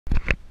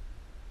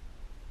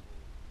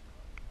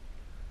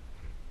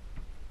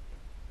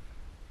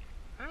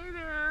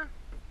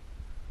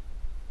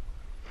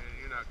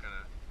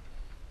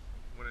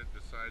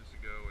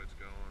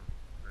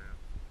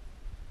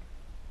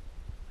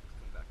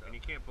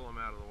can't pull them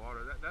out of the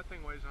water. That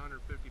thing weighs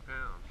 150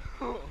 pounds.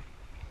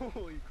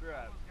 Holy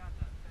crap. Almost got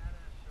that fat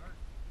ass shark.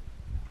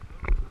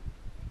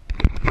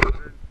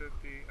 150,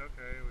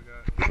 okay, we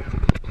got, yeah,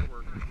 we're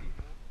working.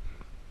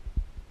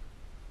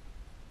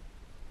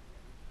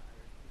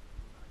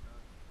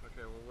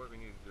 Okay, well what we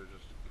need to do is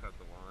just cut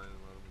the line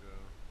and let them go.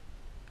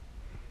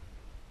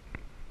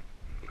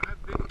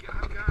 I've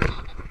got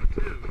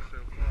two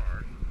so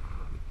far.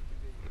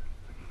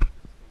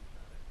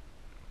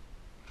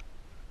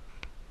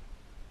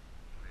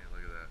 Man,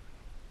 look at that.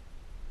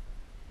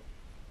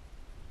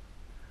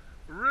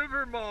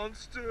 River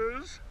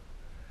monsters!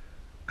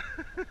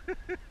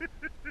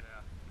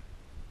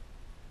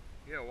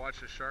 Yeah, watch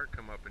the shark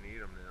come up and eat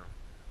them now.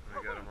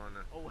 We got them on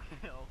the... Oh,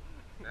 hell.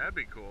 That'd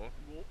be cool.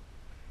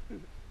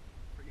 Friggin'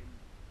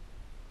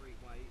 great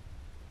white.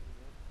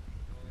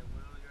 Oh, yeah,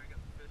 well, I got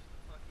the fish the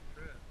fucking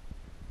trip.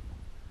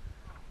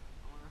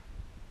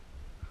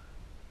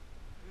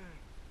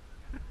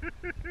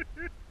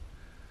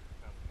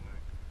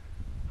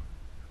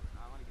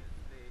 I want to get his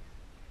face.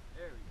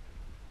 There we go.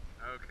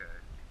 Okay.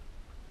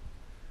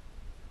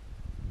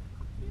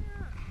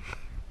 Yeah.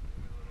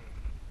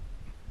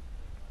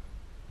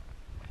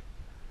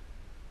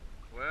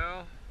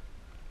 Well,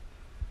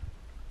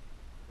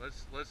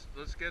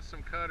 let's get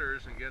some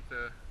cutters and get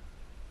the.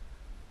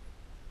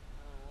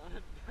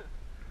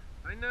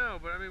 I know,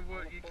 but I mean,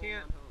 what you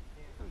can't.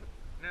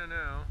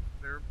 No,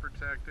 they're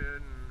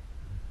protected, and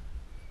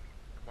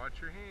watch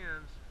your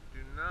hands. Do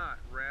not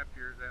wrap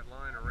that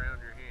line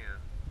around your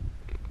hand.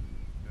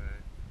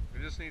 Okay. We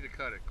just need to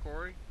cut it.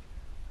 Corey,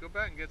 go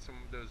back and get some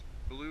of those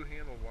blue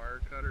handle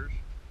wire cutters.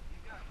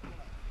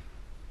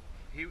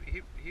 He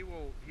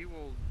will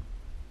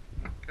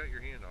cut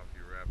your hand off if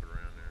you wrap it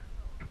around there.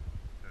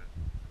 Okay.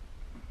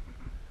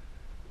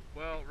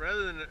 Well,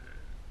 rather than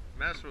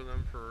mess with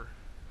them for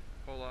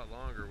a whole lot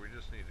longer, we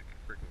just need to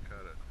freaking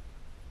cut it.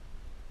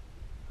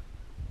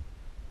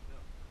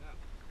 No,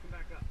 come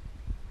back up.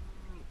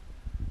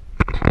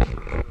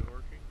 Still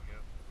working?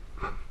 Yep.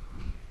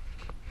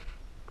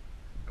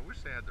 I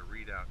wish they had the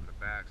readout in the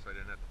back so I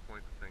didn't have to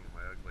point the thing in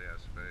my ugly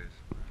ass face.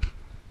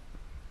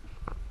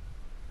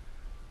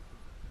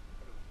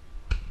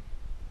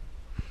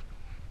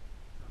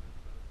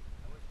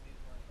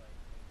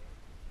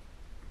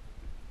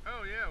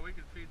 Oh yeah, we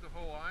could feed the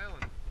whole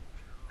island.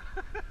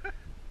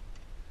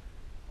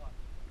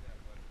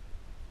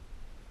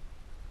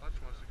 Clutch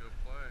wants to go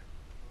play.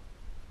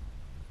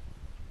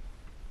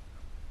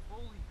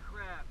 Holy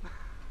crap.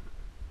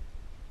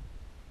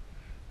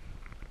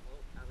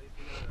 Well, at least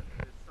we know that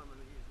there's some of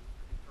these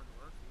in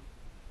Chokoloskee.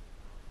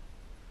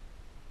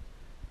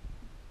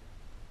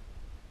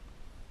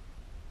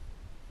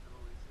 I've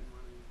only seen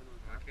one of these in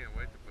I can't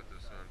wait to put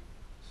this on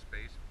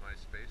my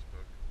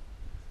Facebook.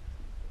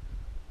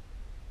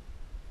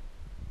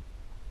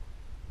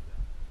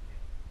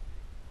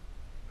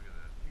 Look at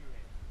that.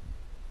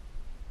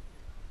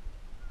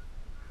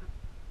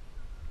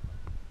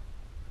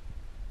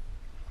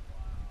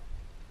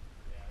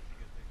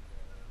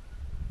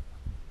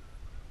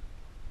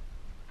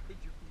 Hey,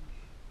 Jewfish.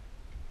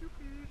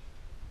 Jewfish.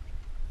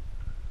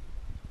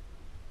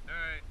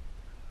 Alright.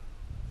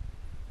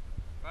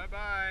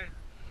 Bye-bye.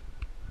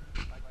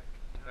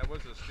 That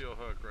was a steel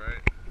hook,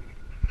 right?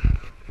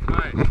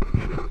 Alright.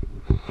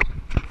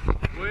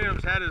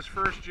 Williams had his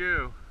first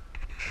Jew.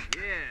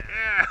 Yeah.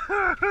 Yeah.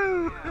 Yeah,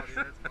 dude,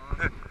 that's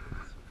awesome.